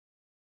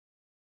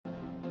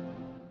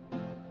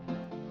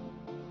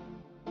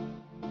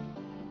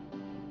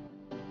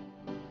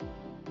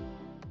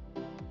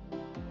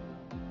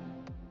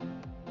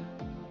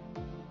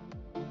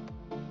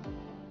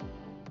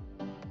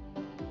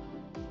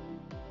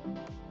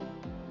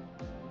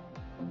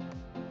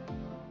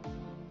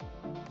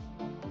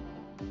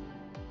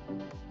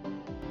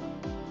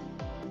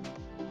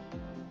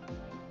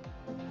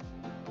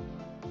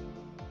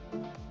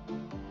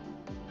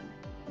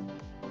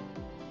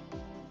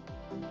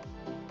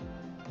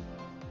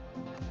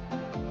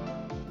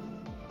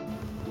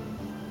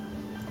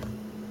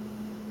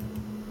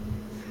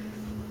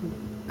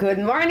Good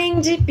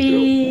morning,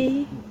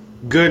 GP.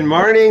 Good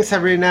morning,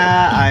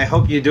 Sabrina. I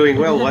hope you're doing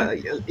well.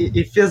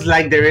 It feels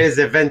like there is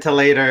a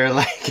ventilator,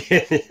 like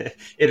it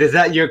is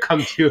at your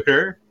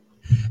computer.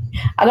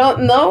 I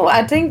don't know.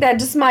 I think that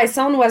just my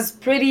sound was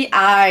pretty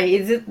high.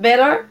 Is it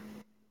better?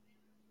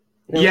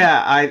 No.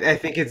 Yeah, I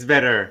think it's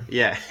better.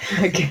 Yeah.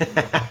 Okay.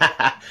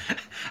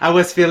 I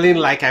was feeling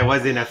like I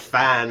was in a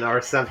fan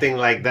or something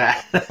like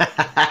that.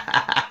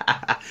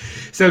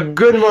 So,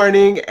 good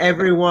morning,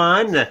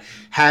 everyone.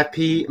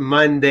 Happy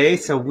Monday.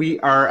 So, we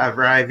are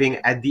arriving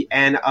at the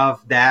end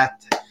of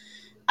that.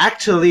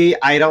 Actually,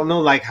 I don't know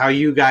like how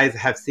you guys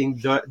have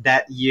seen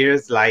that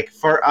years. Like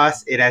for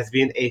us, it has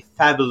been a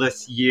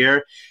fabulous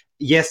year.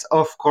 Yes,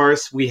 of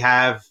course, we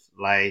have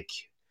like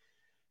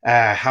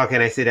how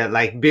can I say that?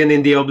 Like been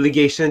in the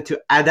obligation to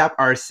adapt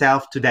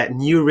ourselves to that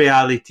new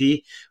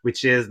reality,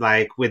 which is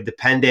like with the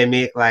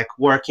pandemic, like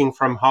working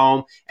from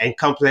home and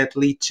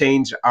completely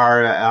change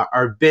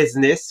our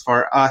business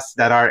for us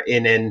that are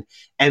in an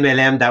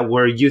MLM that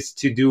we're used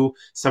to do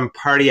some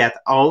party at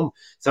home.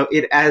 So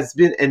it has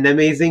been an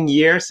amazing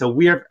year. So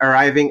we're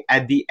arriving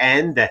at the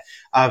end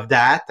of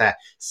that.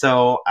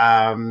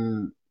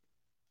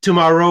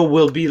 Tomorrow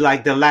will be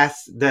like the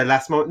last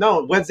moment.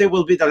 No, Wednesday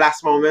will be the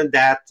last moment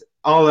that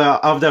all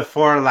of the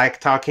four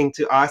like talking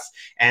to us,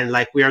 and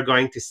like we are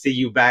going to see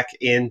you back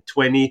in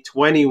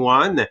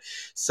 2021.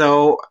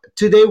 So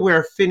today we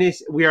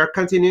are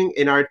continuing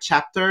in our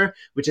chapter,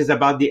 which is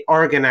about the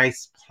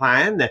organized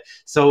plan.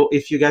 So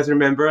if you guys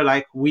remember,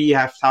 like we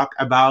have talked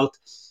about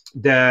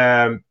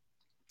the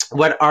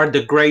what are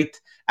the great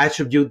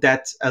attribute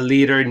that a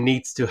leader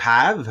needs to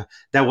have.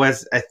 That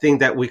was a thing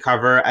that we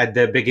cover at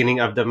the beginning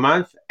of the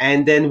month,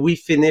 and then we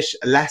finished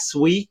last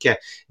week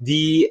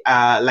the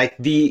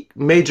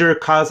major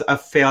cause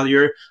of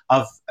failure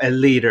of a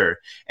leader,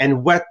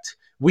 and what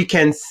we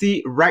can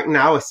see right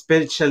now,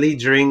 especially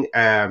during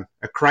a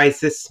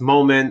crisis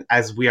moment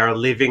as we are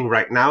living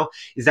right now,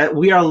 is that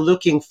we are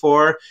looking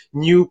for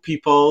new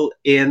people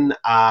in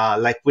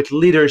like with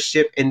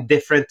leadership in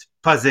different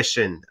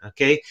position.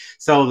 Okay,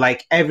 so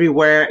like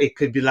everywhere, it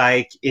could be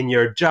like in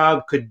your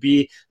job, could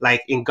be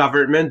like in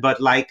government,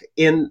 but like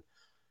in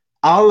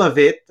all of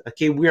it,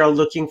 okay, we are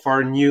looking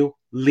for a new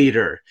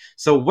leader.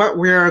 So what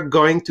we're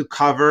going to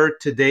cover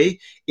today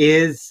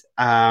is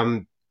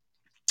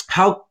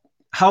how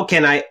how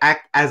can I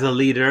act as a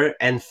leader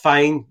and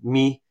find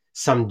me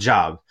some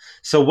job.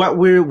 So what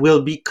we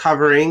will be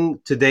covering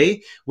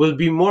today will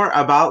be more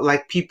about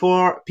like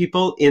people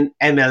in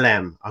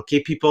MLM, okay,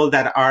 people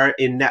that are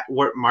in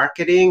network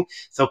marketing.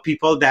 So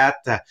people that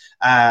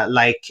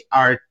like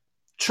are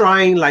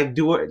trying like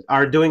do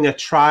are doing a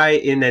try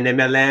in an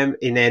MLM,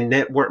 in a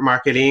network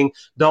marketing,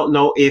 don't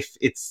know if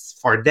it's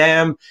for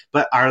them,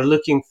 but are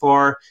looking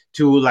for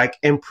to like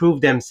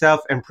improve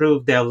themselves,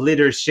 improve their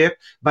leadership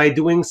by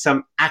doing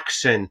some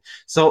action.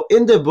 So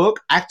in the book,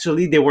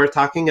 actually, they were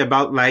talking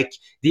about like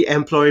the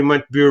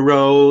employment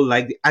bureau,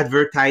 like the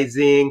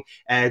advertising,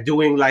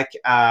 doing like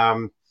a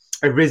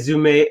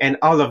resume and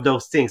all of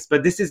those things.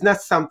 But this is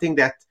not something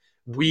that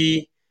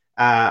we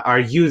are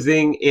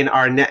using in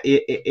our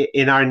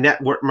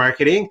network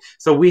marketing.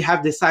 So we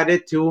have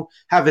decided to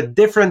have a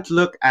different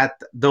look at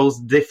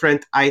those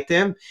different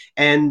items,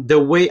 and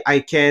the way I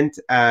can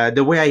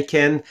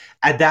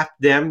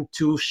adapt them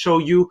to show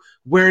you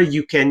where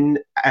you can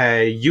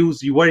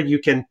where you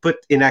can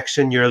put in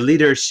action your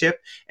leadership,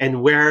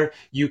 and where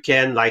you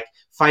can like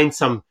find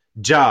some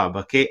job.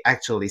 Okay,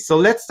 actually, so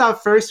let's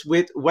start first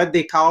with what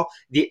they call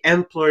the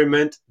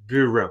employment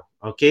bureau.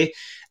 Okay,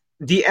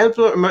 the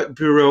employment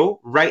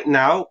bureau right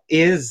now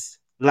is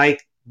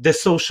like the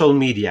social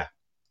media.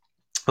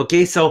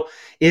 Okay, so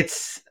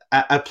it's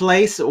a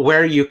place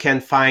where you can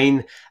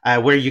find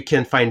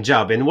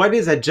job. And what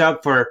is a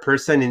job for a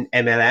person in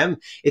MLM?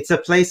 It's a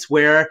place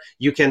where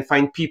you can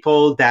find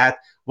people that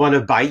want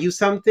to buy you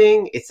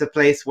something. It's a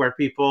place where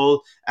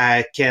people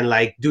can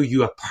like do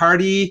you a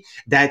party,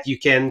 that you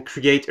can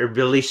create a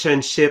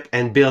relationship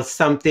and build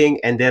something,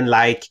 and then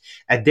like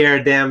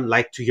adhere them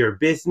like to your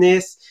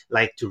business,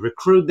 like to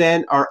recruit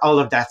them, or all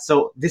of that.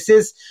 So this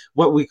is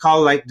what we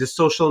call like the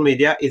social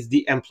media is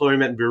the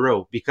employment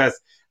bureau. Because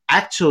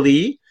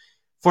actually,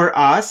 for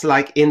us,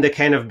 like in the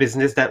kind of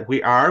business that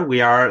we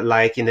are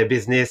like in a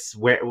business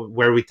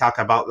where we talk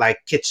about like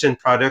kitchen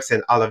products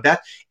and all of that.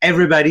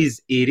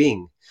 Everybody's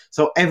eating,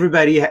 so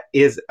everybody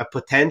is a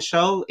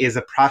potential, is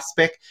a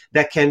prospect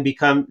that can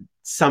become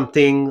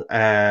something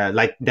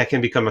like that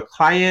can become a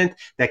client,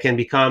 that can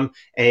become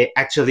a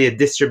actually a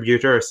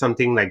distributor or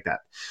something like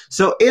that.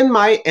 So in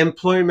my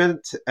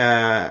employment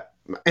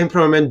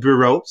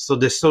bureau, so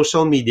the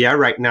social media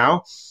right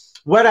now,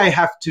 what I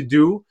have to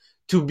do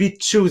to be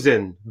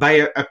chosen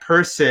by a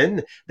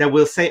person that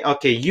will say,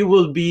 okay, you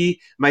will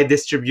be my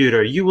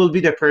distributor, you will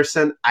be the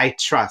person I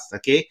trust.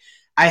 Okay,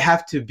 I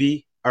have to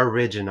be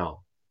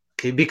original.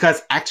 Okay,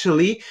 because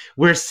actually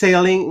we're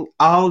selling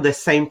all the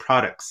same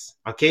products.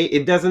 Okay,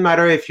 it doesn't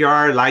matter if you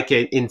are like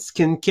in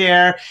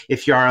skincare,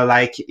 if you are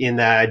like in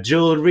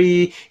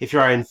jewelry, if you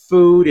are in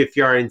food, if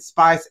you are in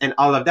spice and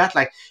all of that.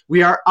 Like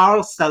we are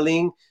all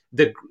selling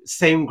the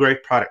same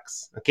great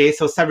products. Okay,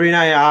 so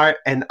Sabrina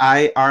and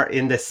I are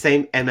in the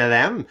same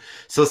MLM.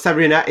 So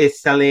Sabrina is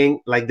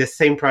selling like the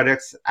same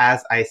products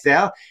as I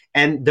sell,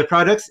 and the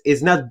products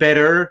is not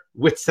better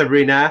with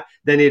Sabrina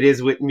than it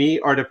is with me,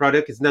 or the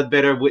product is not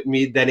better with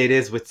me than it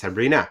is with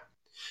Sabrina.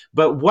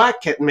 But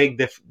what can make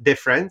the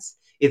difference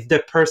is the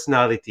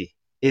personality.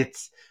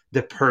 It's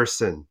the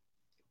person.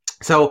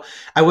 So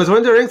I was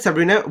wondering,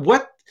 Sabrina,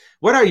 what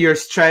are your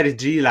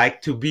strategy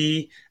like to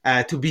be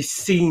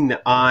seen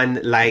on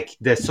like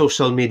the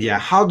social media?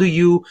 How do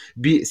you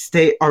be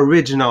stay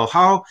original?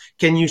 How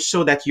can you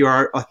show that you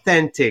are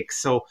authentic?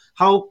 So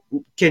how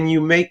can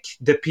you make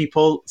the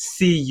people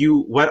see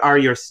you? What are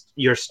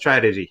your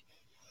strategy?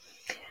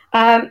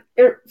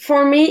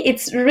 For me,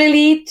 it's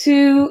really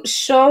to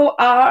show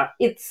our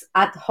it's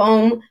at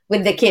home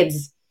with the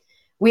kids.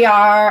 We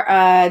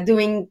are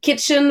doing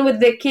kitchen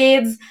with the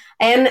kids,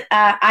 and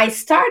I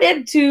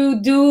started to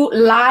do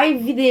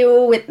live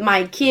video with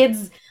my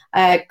kids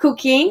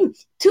cooking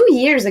 2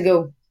 years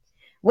ago.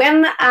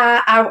 When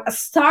I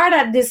start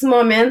at this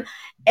moment,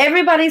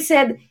 everybody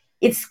said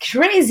it's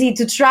crazy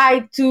to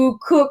try to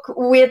cook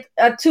with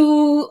a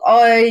 2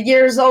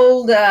 years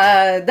old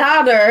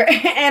daughter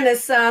and a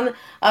son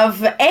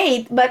of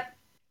 8, but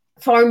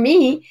for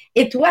me,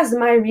 it was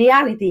my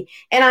reality.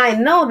 And I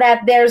know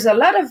that there's a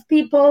lot of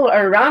people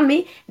around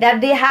me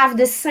that they have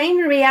the same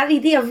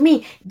reality of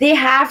me. They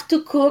have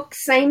to cook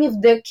same if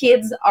the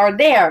kids are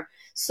there.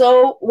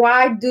 So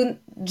why do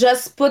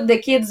just put the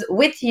kids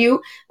with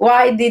you?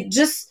 Why they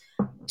just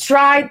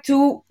try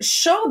to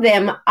show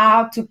them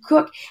how to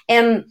cook?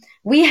 And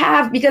we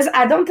have, because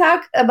I don't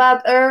talk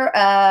about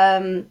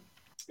her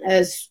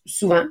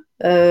souvent,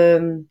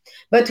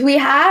 but we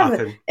have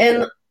Often.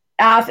 an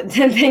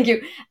thank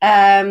you.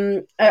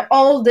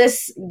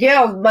 Oldest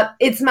girl, but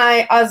it's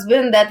my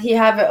husband that he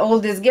have an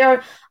oldest girl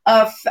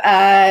of.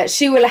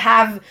 She will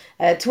have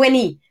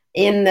 20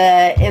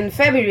 in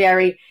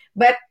February,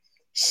 but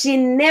she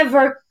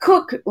never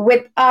cooked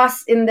with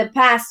us in the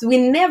past. We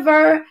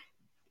never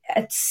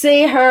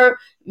say her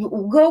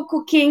go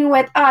cooking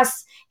with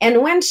us.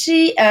 And when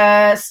she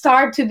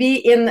start to be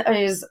in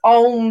his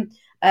own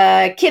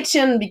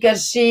kitchen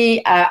because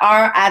she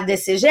are at the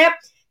cégep,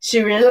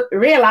 she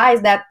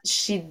realized that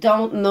she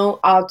don't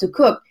know how to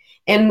cook.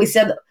 And we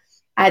said,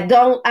 I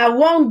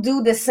won't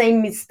do the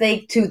same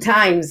mistake 2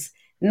 times.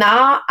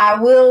 Now I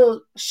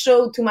will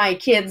show to my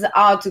kids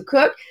how to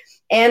cook.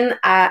 And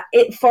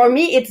for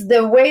me, it's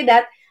the way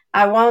that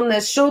I want to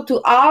show to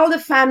all the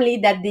family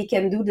that they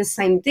can do the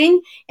same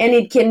thing and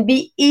it can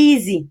be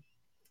easy.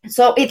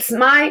 So it's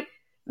my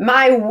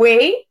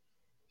way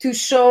to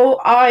show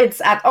how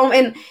it's at home,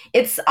 and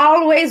it's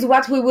always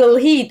what we will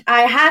eat.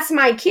 I ask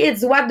my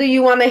kids, what do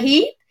you want to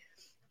eat?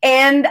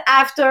 And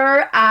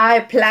after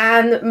I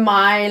plan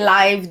my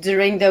life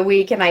during the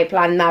week and I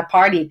plan my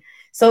party.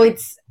 So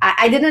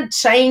I didn't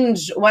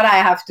change what I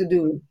have to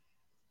do.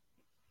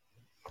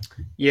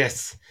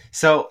 Yes.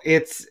 So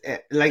it's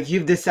like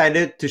you've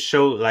decided to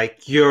show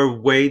like your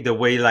way, the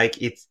way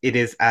like it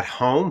is at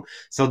home.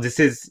 So this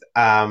is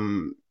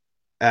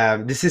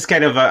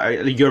kind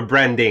of your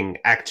branding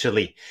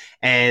actually,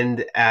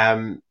 and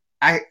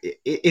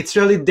it's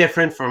really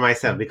different for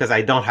myself because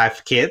I don't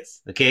have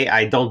kids. Okay,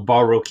 I don't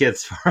borrow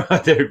kids from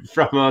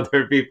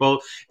other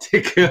people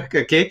to cook.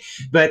 Okay,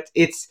 but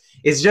it's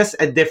just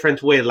a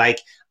different way. Like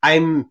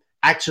I'm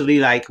actually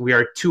like we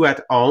are two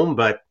at home,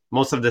 but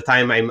most of the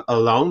time I'm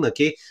alone.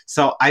 Okay,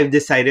 so I've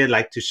decided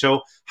like to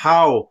show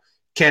how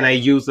can I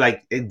use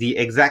like the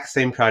exact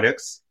same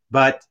products,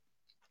 but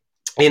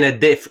in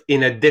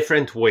a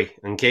different way.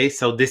 Okay,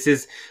 so this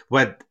is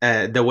what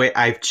the way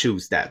I've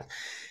choose that.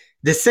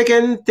 The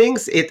second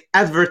things it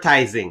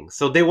advertising.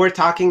 So they were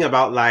talking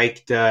about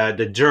like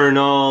the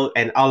journal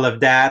and all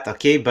of that.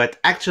 Okay, but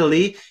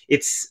actually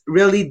it's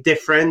really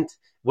different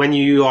when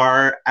you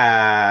are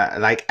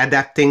like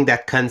adapting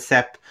that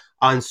concept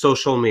on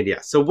social media.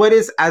 So what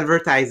is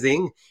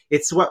advertising?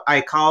 It's what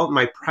I call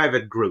my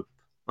private group.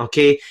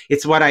 Okay,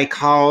 it's what I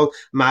call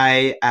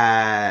my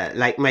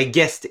like my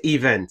guest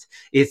event.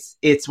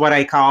 It's what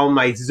I call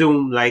my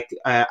Zoom, like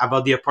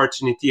about the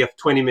opportunity of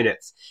 20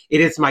 minutes. It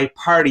is my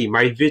party,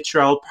 my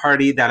virtual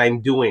party that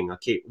I'm doing.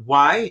 Okay,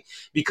 why?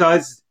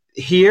 Because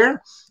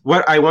here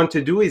what I want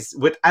to do is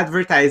with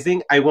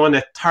advertising I want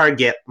to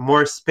target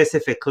more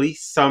specifically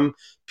some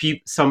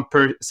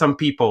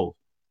people.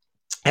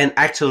 And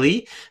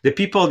actually, the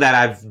people that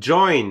have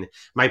joined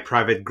my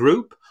private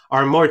group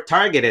are more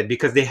targeted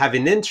because they have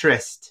an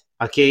interest,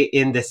 okay,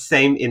 in the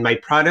same, in my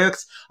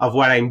products, of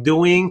what I'm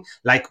doing.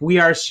 Like we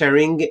are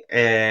sharing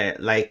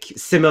like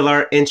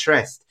similar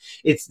interest.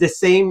 It's the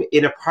same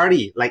in a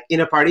party. Like in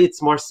a party,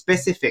 it's more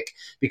specific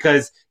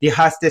because the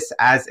hostess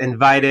has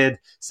invited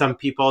some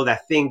people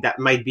that think that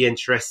might be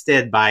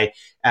interested by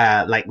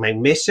like my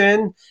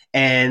mission.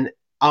 And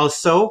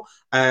also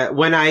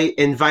when I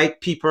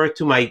invite people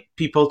to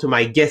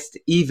my guest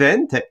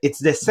event, it's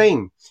the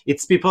same.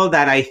 It's people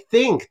that I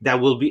think that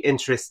will be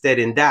interested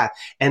in that.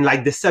 And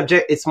like the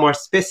subject is more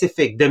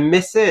specific. The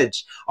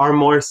message are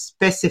more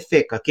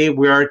specific. Okay.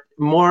 We are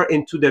more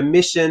into the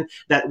mission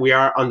that we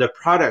are on the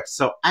product.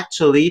 So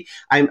actually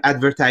I'm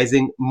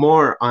advertising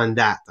more on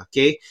that.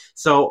 Okay.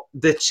 So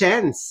the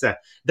chance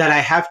that I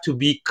have to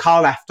be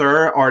called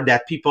after, or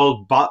that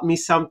people bought me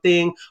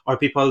something, or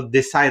people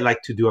decide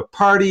like to do a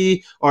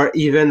party, or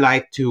even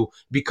like to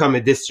become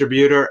a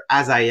distributor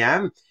as I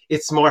am,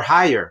 it's more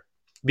higher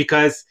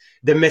because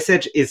the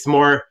message is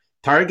more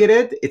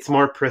targeted, it's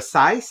more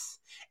precise,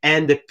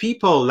 and the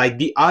people, like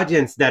the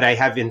audience that I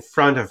have in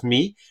front of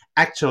me,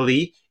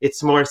 actually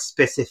it's more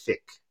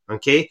specific.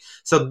 Okay,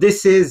 so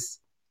this is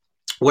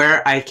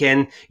where I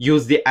can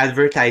use the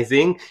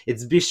advertising.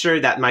 It's be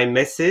sure that my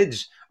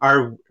message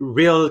are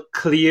real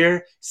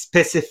clear,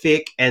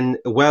 specific, and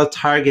well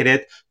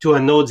targeted to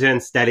an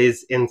audience that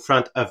is in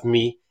front of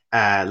me,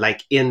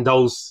 like in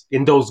those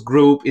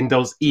group, in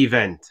those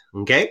event.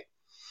 Okay.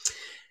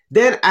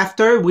 Then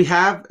after we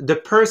have the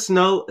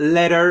personal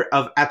letter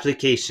of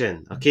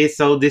application. Okay,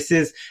 so this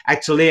is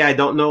actually, I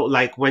don't know,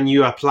 like when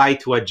you apply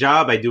to a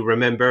job, I do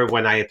remember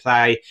when I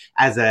apply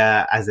as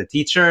a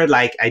teacher,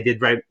 like I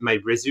did write my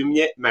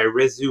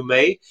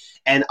resume,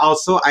 and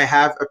also I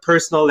have a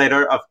personal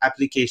letter of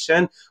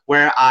application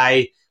where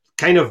I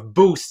kind of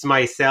boost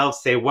myself,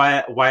 say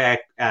why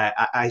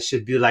I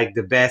should be like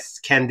the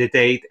best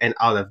candidate and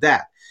all of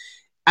that.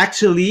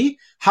 Actually,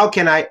 how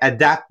can I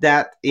adapt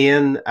that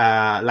in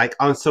like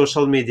on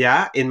social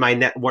media in my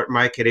network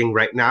marketing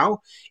right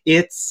now?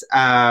 It's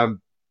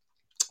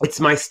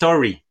my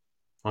story.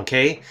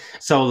 Okay,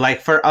 so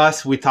like for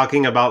us, we're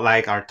talking about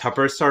like our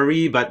topper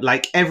story, but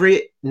like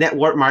every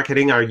network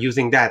marketing are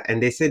using that,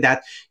 and they say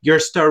that your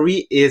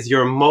story is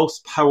your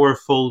most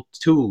powerful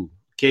tool.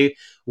 Okay,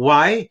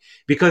 why?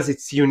 Because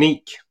it's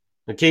unique.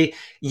 Okay,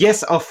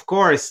 yes, of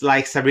course,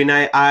 like Sabrina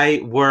and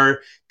I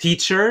were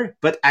teacher,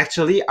 but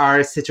actually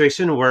our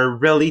situation were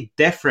really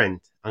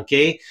different.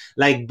 Okay,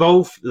 like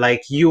both,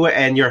 like you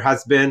and your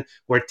husband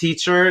were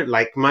teacher,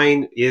 like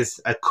mine is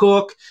a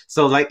cook,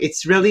 so like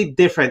it's really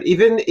different.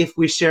 Even if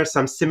we share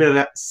some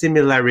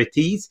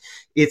similarities,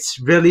 it's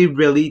really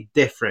really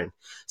different.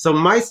 So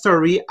my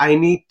story, I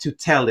need to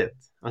tell it.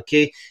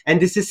 Okay,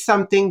 and this is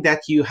something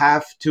that you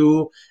have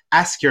to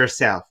ask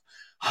yourself: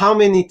 how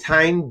many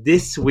times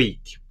this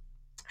week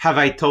have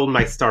I told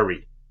my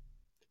story?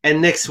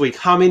 And next week,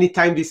 how many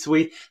times this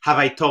week have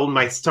I told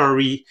my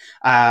story,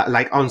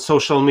 like on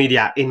social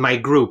media, in my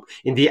group,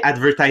 in the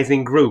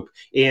advertising group,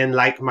 in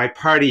like my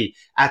party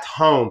at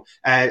home,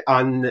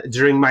 on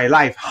during my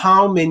life?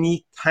 How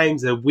many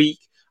times a week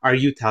are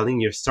you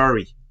telling your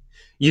story?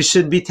 You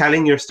should be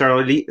telling your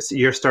story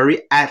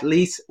at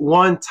least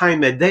one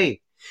time a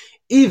day.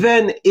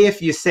 Even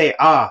if you say,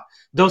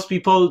 those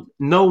people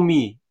know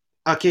me.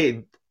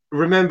 Okay,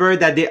 remember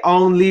that they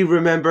only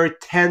remember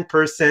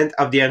 10%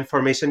 of the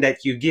information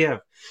that you give.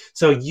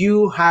 So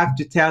you have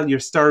to tell your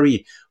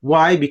story.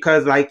 Why?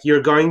 Because like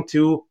you're going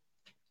to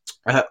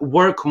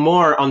work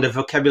more on the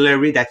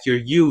vocabulary that you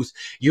use.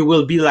 You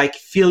will be like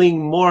feeling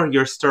more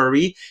your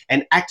story,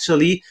 and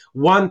actually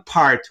one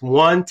part,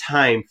 one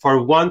time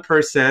for one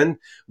person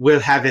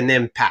will have an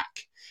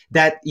impact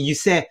that you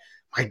say,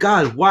 my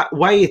God,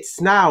 why it's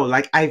now?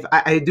 Like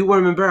I do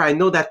remember, I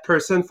know that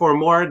person for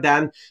more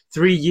than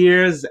 3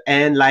 years,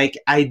 and like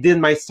I did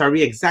my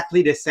story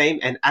exactly the same,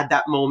 and at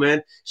that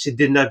moment she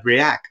did not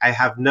react. I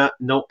have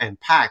no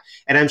impact.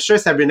 And I'm sure,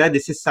 Sabrina,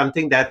 this is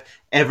something that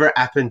ever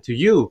happened to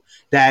you,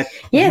 that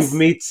you've Yes.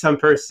 met some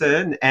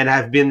person and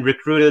have been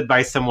recruited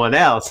by someone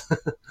else.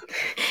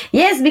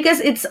 Yes, because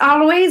it's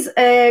always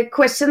a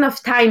question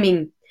of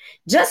timing.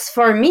 Just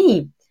for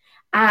me,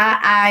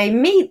 I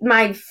meet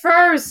my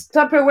first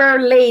Tupperware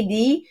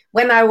lady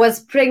when I was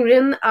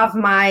pregnant of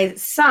my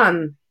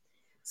son.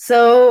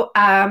 So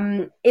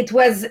it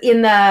was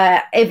in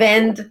a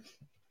event.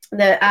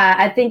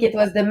 I think it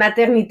was the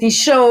maternity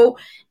show,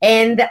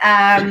 and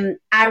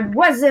I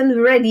wasn't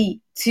ready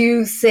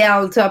to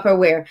sell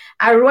Tupperware.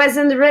 I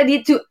wasn't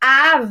ready to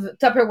have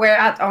Tupperware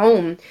at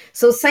home.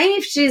 So same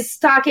if she's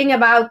talking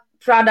about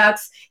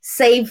products,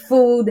 save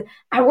food,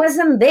 I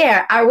wasn't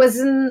there. I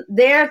wasn't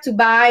there to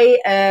buy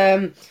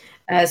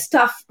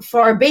stuff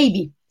for a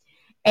baby.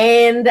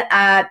 And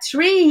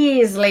 3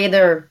 years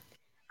later,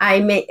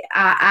 I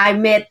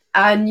met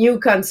a new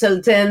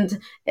consultant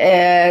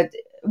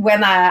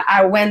when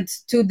I went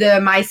to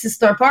my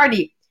sister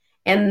party,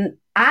 and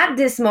at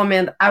this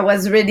moment I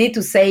was ready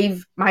to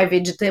save my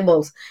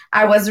vegetables.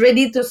 I was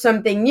ready to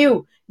something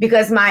new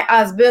because my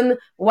husband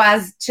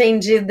was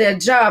changing the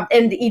job,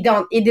 and he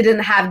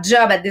didn't have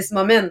job at this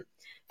moment.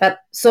 But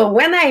so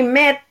when I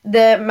met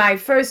my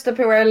first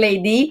Tupperware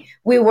lady,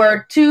 we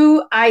were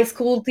two high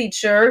school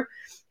teacher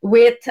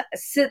with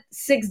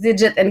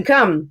six-digit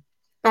income,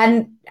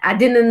 and I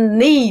didn't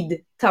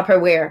need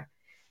Tupperware.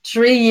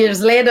 3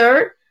 years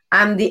later,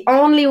 I'm the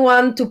only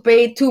one to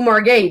pay two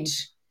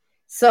mortgage.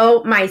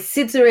 So my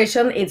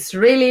situation is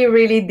really,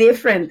 really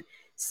different.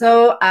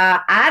 So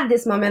at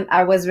this moment,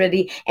 I was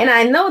ready. And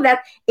I know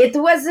that it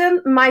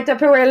wasn't my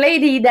Tupperware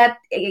lady that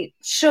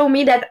showed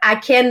me that I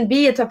can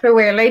be a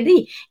Tupperware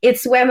lady.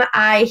 It's when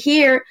I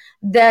hear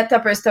the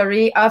Tupper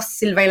story of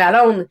Sylvain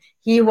Lalonde.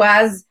 He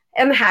was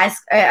in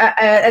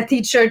a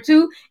teacher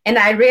too. And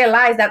I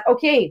realized that,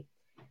 okay,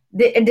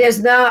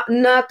 there's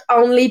not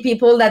only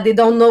people that they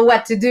don't know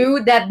what to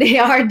do, that they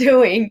are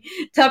doing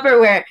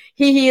Tupperware.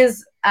 He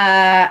is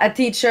a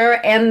teacher,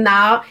 and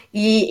now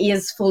he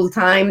is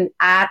full-time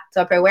at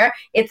Tupperware.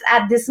 It's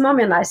at this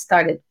moment I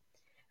started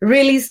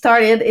really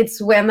started.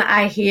 It's when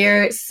I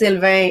hear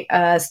Sylvain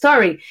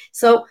story.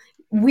 So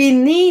we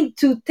need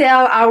to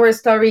tell our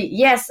story,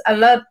 yes, a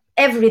lot,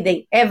 every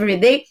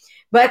day,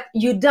 but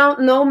you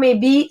don't know,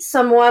 maybe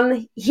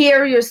someone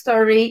hear your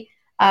story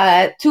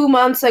 2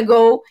 months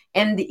ago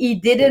and he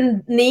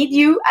didn't need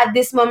you at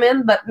this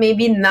moment, but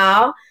maybe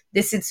now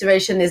the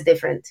situation is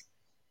different.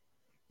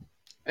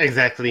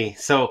 Exactly.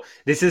 So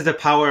this is the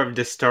power of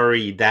the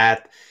story,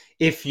 that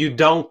if you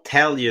don't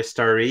tell your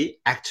story,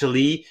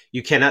 actually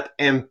you cannot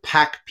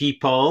impact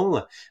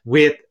people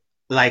with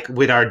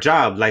with our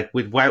job, like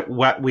with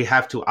what we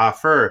have to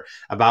offer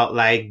about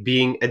like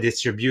being a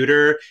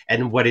distributor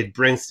and what it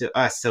brings to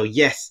us. So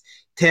yes,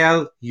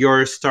 tell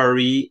your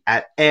story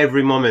at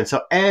every moment.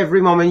 So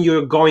every moment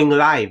you're going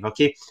live,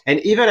 okay? And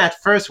even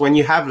at first when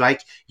you have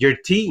like your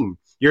team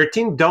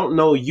don't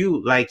know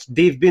you, like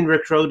they've been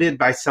recruited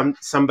by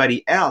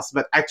somebody else,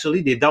 but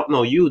actually they don't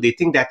know you. They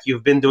think that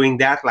you've been doing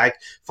that like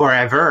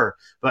forever.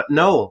 But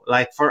no,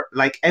 like for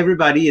like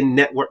everybody in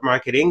network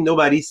marketing,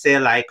 nobody say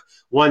like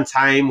one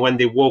time when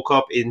they woke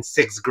up in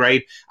sixth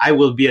grade, I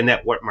will be a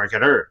network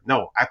marketer.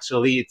 No,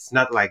 actually it's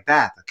not like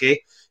that.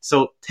 Okay,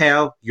 so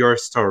tell your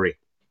story.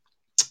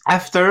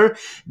 After,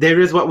 there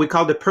is what we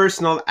call the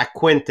personal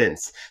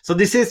acquaintance. So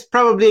this is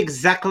probably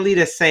exactly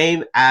the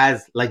same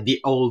as like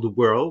the old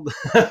world.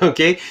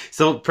 Okay,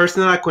 so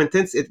personal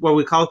acquaintance is what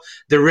we call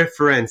the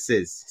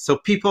references. So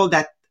people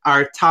that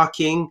are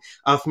talking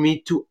of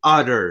me to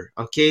other.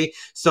 Okay,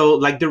 so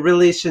like the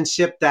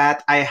relationship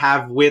that I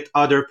have with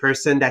other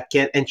person that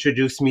can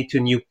introduce me to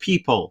new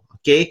people.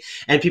 Okay,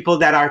 and people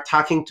that are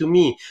talking to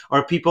me,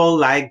 or people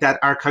like that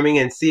are coming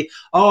and see,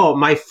 oh,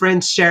 my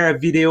friends share a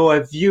video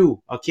of you.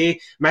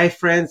 Okay, my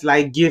friends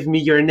like give me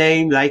your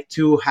name, like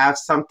to have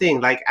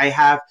something, like I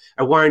have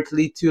a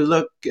warranty to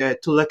look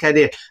at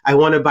it, I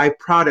want to buy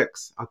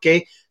products.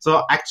 Okay,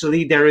 so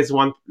actually there is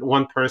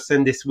one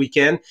person this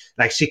weekend,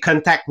 like she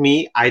contact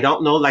me, I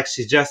don't know, like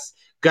she just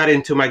got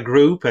into my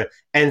group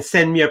and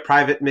send me a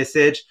private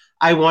message,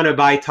 I want to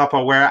buy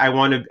Tupperware, I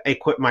want to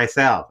equip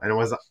myself. And it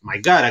was, my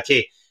god,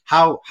 okay,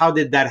 how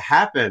did that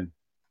happen?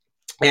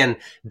 And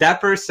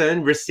that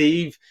person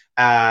received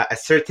a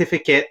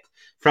certificate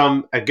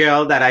from a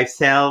girl that I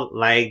sell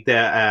like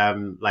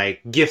the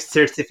like gift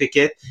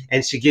certificate,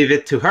 and she gave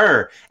it to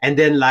her, and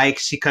then like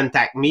she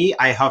contact me,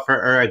 I offer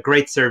her a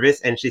great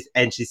service, and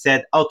she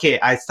said, okay,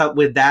 I start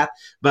with that,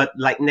 but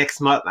like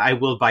next month I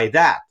will buy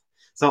that.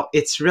 So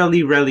it's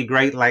really really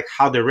great, like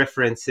how the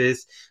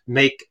references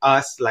make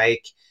us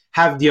like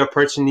have the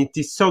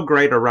opportunity so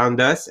great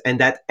around us, and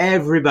that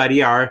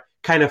everybody are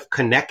kind of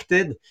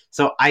connected,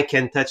 so I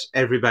can touch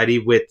everybody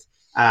with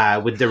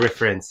the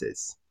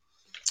references.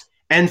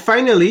 And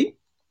finally,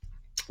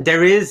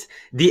 there is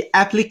the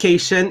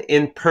application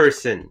in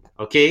person.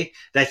 Okay,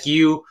 that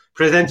you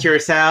present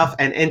yourself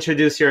and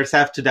introduce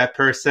yourself to that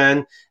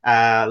person,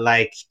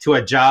 like to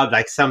a job.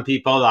 Like some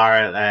people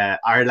are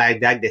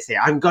like that. They say,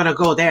 "I'm gonna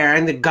go there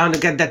and gonna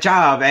get the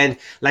job," and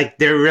like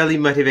they're really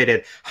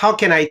motivated. How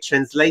can I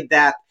translate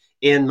that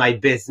in my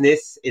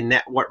business in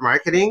network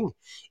marketing?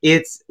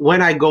 It's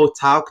when I go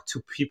talk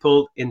to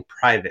people in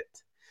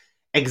private.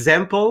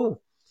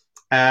 Example,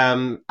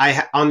 on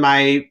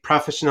my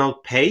professional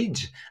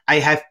page, I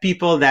have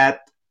people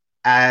that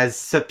as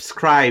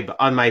subscribe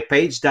on my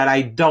page that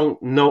I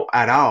don't know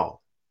at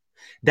all,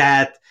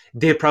 that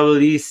they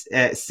probably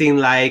seen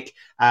like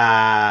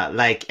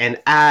an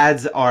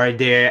ads, or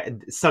there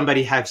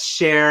somebody have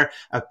shared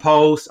a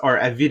post or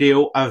a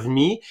video of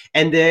me,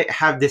 and they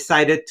have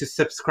decided to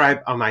subscribe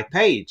on my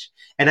page,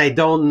 and I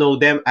don't know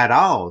them at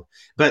all.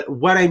 But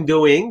what I'm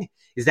doing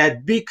is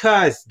that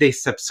because they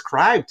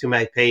subscribe to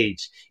my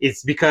page,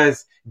 it's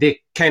because they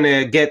kind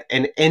of get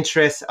an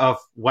interest of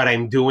what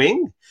I'm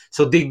doing,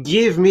 so they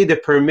give me the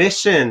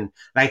permission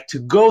like to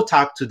go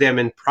talk to them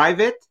in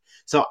private.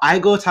 So I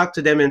go talk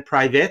to them in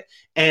private,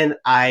 and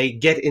I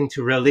get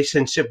into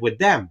relationship with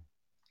them.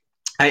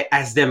 I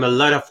ask them a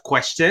lot of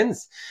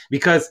questions,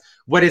 because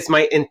what is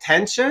my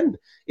intention?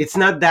 It's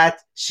not that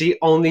she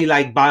only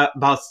like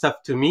about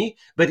stuff to me,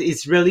 but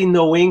it's really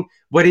knowing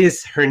what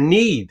is her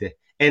need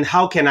and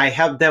how can I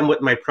help them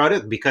with my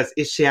product. Because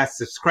if she has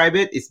subscribed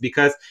it, it's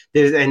because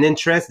there's an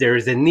interest, there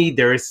is a need,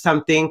 there is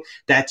something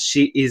that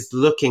she is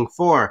looking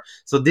for.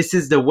 So this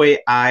is the way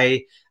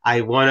I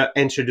want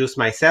to introduce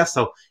myself.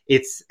 So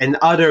it's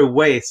another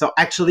way. So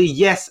actually,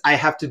 yes, I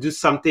have to do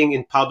something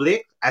in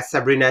public, as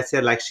Sabrina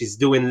said, like she's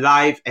doing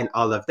live and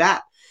all of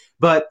that.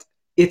 But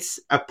it's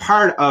a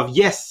part of,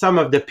 yes, some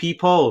of the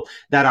people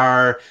that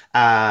are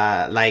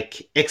like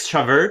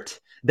extrovert,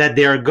 that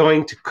they are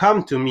going to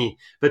come to me,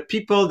 but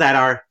people that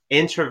are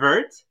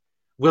introvert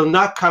will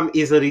not come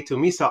easily to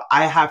me. So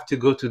I have to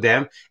go to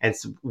them. And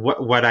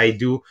what I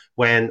do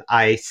when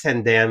I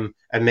send them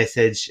a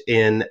message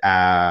in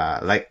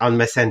like on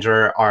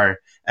Messenger or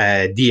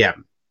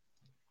DM.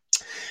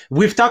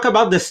 We've talked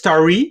about the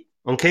story,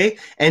 okay?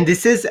 And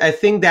this is a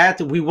thing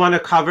that we want to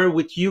cover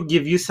with you,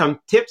 give you some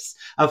tips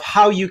of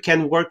how you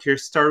can work your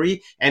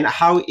story and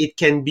how it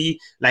can be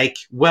like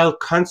well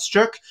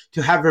construct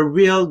to have a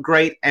real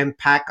great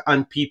impact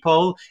on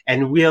people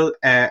and real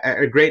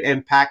a great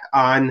impact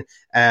on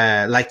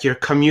like your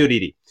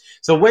community.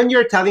 So when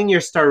you're telling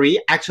your story,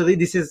 actually,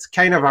 this is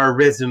kind of our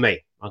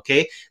resume.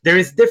 Okay, there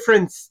is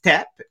different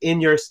step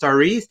in your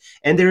stories,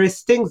 and there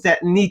is things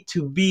that need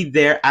to be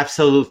there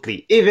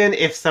absolutely, even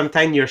if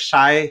sometimes you're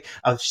shy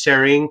of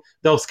sharing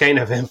those kind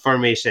of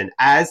information,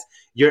 as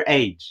your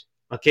age.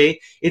 Okay,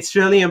 it's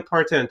really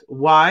important.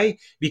 Why?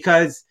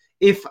 Because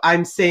if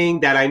I'm saying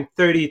that I'm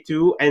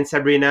 32 and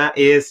Sabrina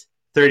is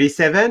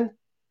 37,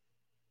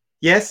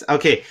 yes,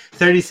 okay,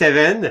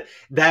 37,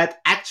 that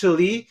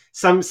actually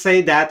some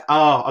say that,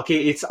 oh, okay,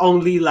 it's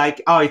only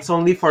like, oh, it's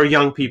only for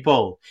young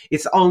people.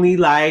 It's only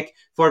like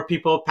for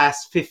people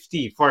past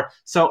 50.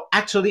 So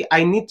actually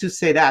I need to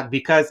say that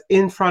because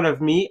in front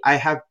of me, I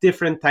have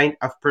different kind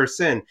of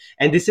person.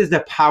 And this is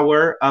the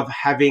power of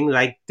having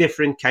like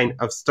different kind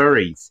of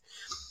stories.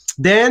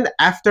 Then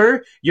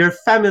after, your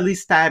family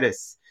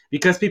status,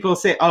 because people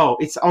say, oh,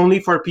 it's only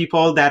for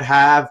people that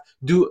have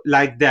do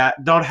like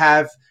that, don't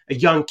have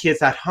young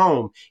kids at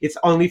home. It's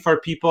only for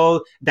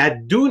people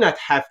that do not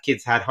have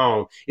kids at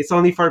home. It's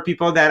only for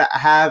people that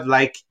have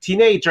like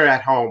teenager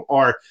at home,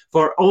 or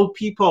for old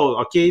people,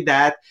 okay,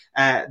 that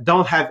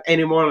don't have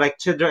any more like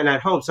children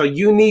at home. So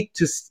you need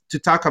to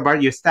talk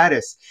about your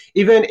status,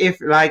 even if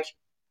like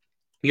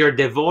you're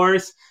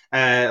divorced,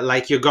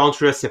 like you're going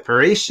through a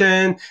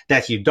separation,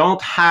 that you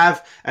don't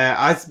have a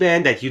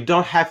husband, that you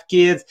don't have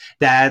kids,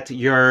 that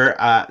you're,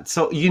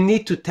 so you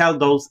need to tell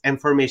those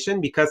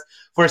information because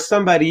for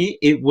somebody,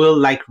 it will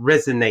like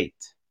resonate.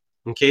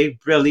 Okay.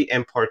 Really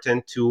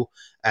important to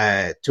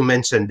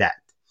mention that.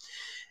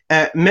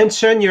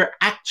 Mention your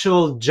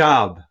actual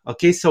job.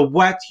 Okay. So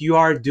what you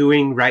are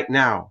doing right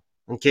now.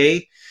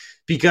 Okay.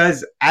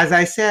 Because as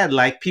I said,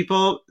 like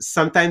people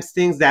sometimes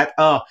think that,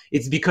 oh,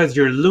 it's because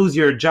you lose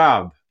your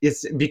job.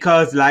 It's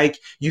because like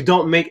you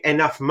don't make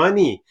enough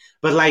money.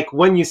 But like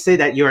when you say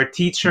that you're a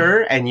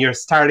teacher and you're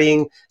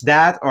starting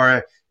that,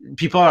 or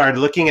people are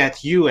looking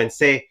at you and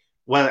say,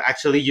 well,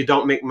 actually you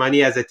don't make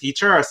money as a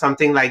teacher or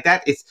something like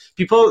that. It's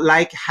people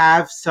like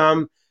have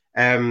some,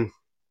 c'est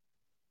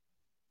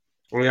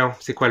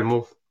quoi le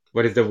mot?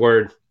 What is the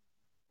word?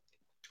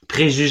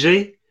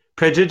 Préjugé?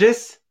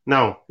 Prejudice?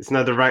 No, it's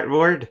not the right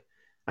word.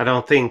 I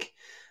don't think.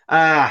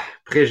 Ah,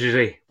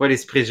 préjugé. What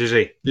is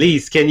préjugé?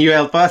 Lise, can you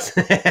help us?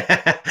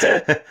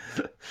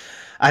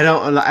 I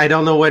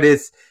don't know what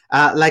is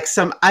like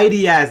some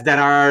ideas that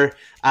are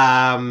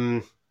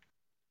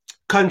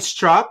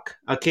construct,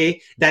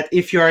 okay, that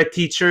if you're a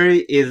teacher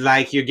is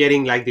like you're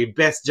getting like the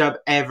best job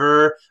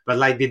ever, but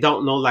like they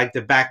don't know like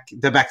the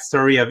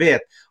backstory of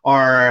it.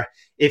 Or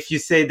if you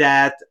say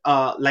that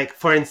like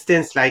for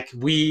instance, like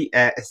we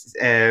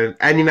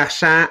Annie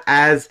Marchand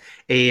as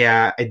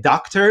a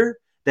doctor,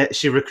 that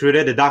she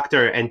recruited a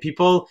doctor, and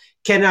people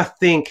cannot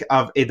think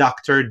of a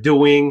doctor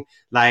doing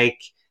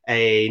like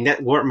a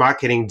network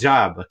marketing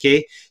job.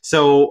 Okay,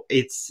 so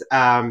it's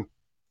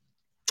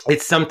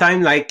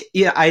sometimes like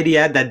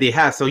idea that they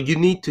have. So you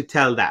need to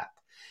tell that.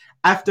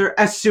 After,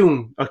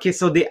 assume. Okay,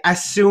 so they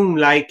assume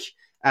like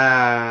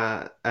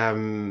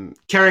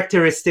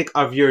characteristic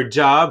of your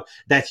job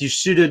that you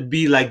shouldn't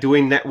be like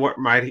doing network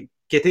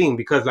marketing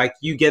because like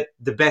you get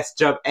the best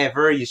job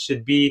ever. You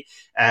should be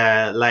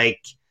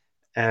like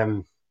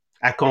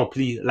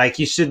accompli, like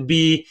you should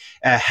be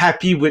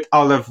happy with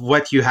all of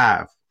what you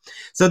have.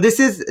 So this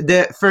is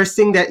the first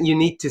thing that you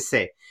need to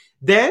say.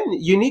 Then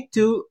you need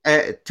to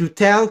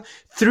tell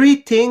 3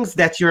 things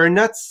that you're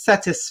not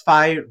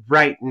satisfied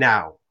right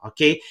now.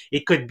 Okay,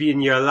 it could be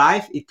in your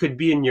life, it could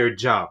be in your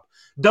job.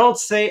 Don't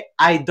say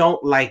I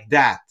don't like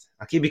that.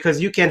 Okay,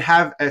 because you can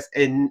have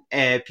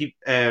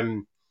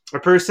a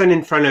person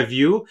in front of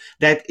you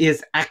that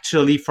is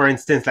actually, for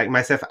instance, like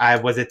myself, I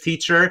was a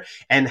teacher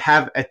and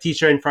have a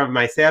teacher in front of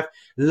myself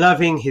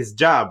loving his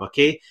job.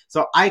 Okay,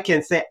 so I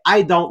can say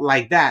I don't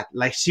like that.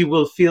 Like she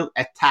will feel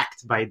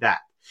attacked by that.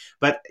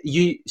 But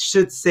you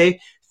should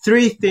say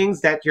 3 things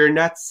that you're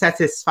not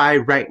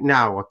satisfied right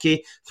now,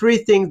 okay? 3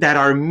 things that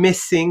are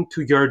missing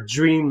to your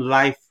dream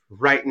life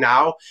right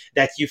now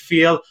that you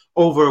feel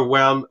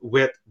overwhelmed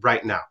with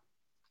right now.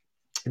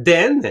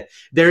 Then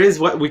there is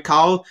what we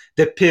call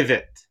the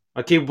pivot.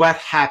 Okay, what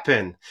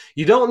happened?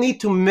 You don't need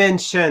to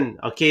mention,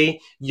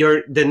 okay,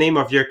 the name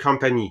of your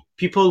company.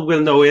 People will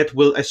know it,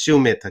 will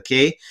assume it,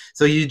 okay?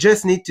 So you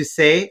just need to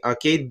say,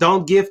 okay,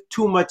 don't give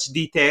too much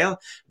detail,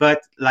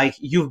 but like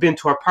you've been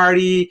to a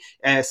party,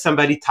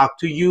 somebody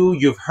talked to you,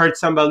 you've heard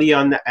somebody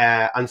on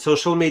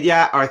social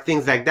media or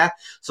things like that.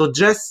 So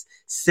just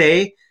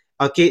say,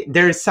 okay,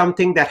 there's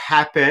something that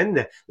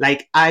happened,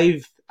 like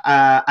I've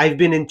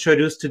been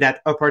introduced to that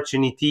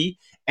opportunity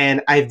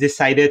and I've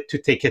decided to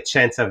take a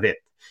chance of it.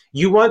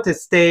 You want to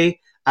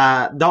stay,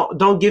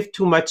 don't give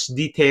too much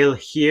detail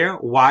here.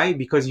 Why?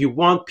 Because you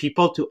want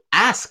people to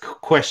ask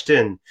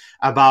question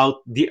about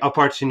the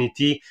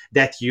opportunity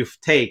that you've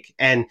take,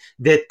 and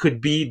that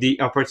could be the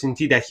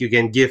opportunity that you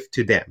can give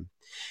to them.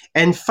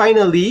 And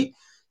finally,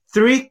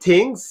 three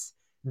things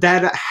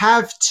that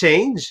have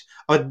changed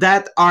or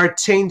that are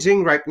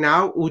changing right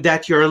now, or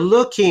that you're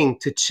looking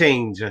to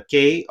change,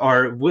 okay,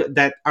 or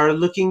that are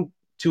looking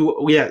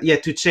to,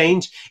 to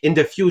change in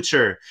the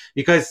future,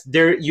 because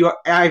there you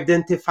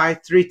identify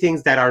three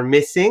things that are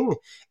missing,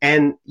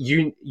 and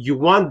you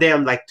want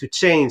them like to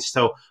change,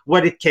 so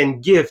what it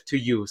can give to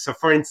you. So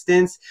for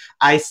instance,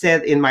 I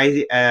said in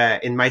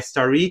my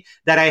story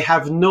that I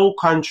have no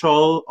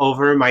control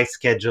over my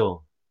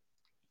schedule,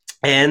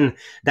 and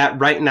that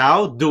right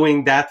now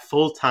doing that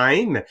full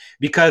time,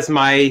 because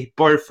my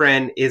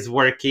boyfriend is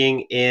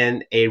working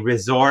in a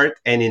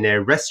resort and in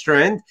a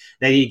restaurant,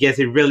 that he gets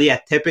a really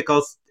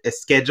atypical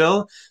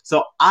schedule.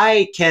 So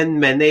I can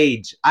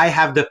manage, I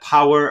have the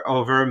power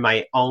over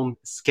my own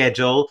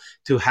schedule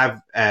to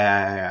have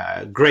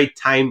great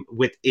time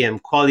with him,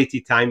 quality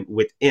time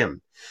with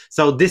him.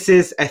 So this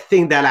is a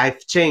thing that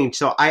I've changed.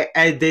 So I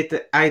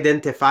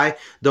identify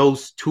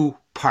those two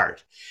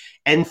parts.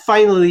 And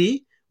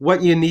finally,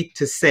 what you need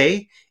to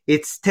say,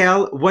 it's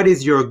tell what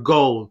is your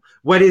goal,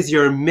 what is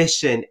your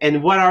mission,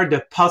 and what are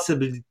the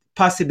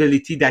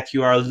possibility that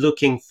you are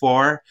looking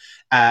for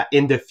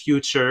in the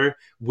future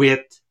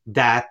with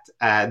that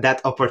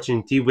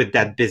opportunity, with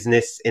that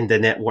business in the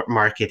network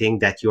marketing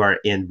that you are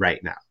in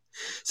right now.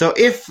 So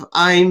if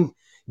I'm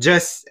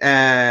just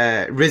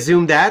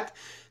resume that,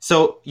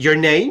 so your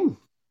name,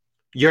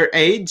 your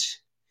age,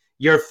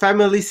 your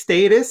family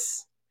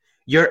status,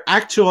 your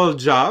actual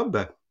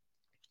job,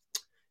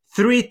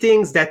 three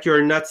things that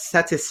you're not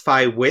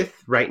satisfied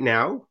with right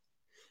now,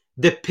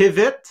 the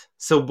pivot,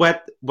 so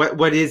what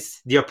is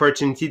the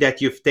opportunity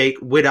that you've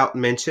taken without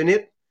mentioning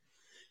it,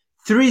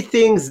 three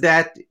things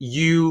that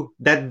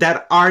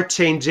that are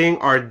changing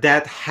or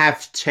that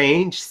have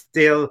changed,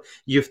 still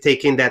you've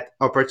taken that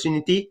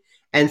opportunity,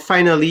 and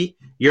finally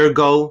your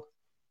goal,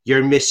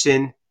 your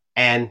mission,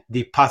 and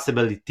the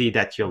possibility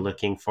that you're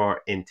looking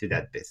for into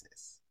that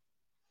business.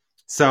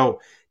 So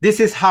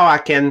this is how I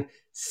can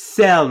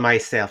sell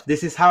myself.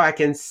 This is how I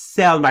can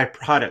sell my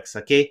products.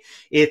 Okay.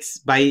 It's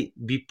by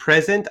be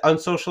present on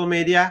social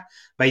media,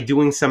 by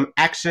doing some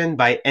action,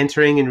 by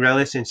entering in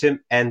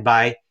relationship, and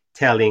by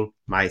telling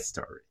my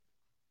story.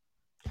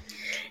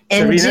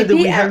 And Serena, do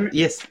GP, we have,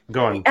 yes,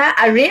 go on.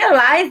 I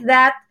realized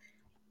that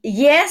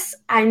yes,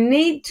 I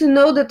need to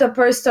know the top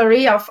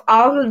story of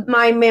all of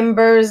my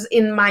members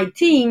in my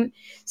team.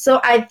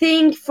 So I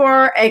think,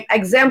 for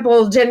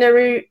example,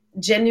 January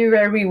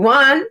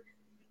 1,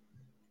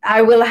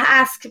 I will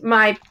ask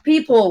my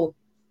people,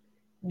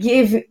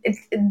 give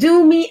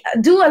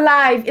do a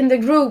live in the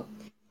group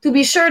to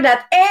be sure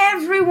that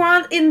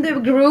everyone in the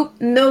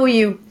group know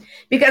you,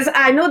 because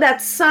I know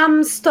that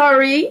some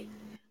story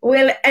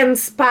will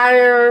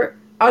inspire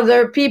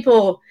other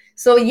people.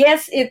 So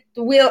yes, it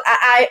will.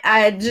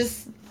 I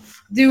just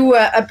do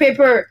a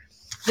paper,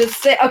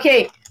 just say,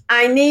 okay,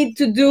 I need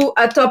to do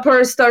a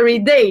topper story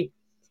day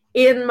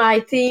in my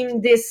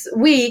team this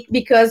week,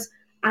 because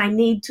I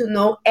need to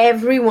know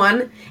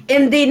everyone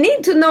and they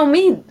need to know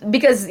me,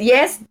 because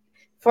yes,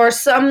 for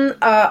some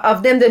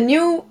of them, the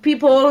new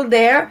people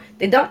there,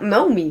 they don't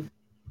know me.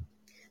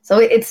 So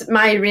it's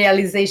my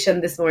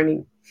realization this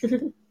morning.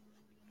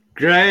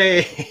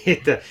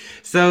 Great.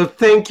 So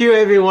thank you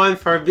everyone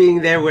for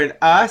being there with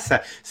us.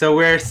 So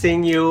we're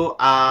seeing you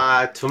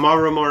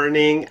tomorrow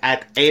morning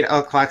at 8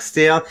 o'clock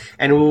still,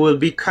 and we will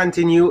be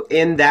continue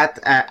in that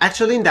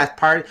actually in that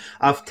part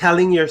of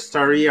telling your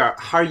story, or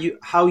how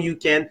you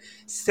can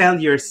sell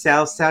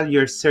yourself, sell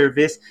your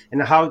service,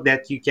 and how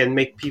that you can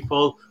make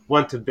people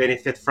want to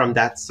benefit from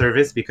that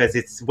service, because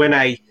it's when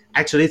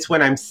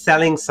I'm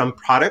selling some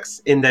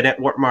products in the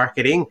network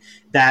marketing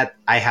that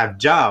I have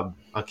job,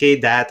 okay,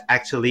 that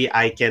actually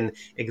I can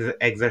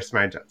exert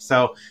my job.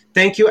 So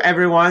thank you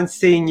everyone,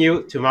 seeing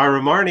you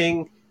tomorrow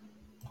morning.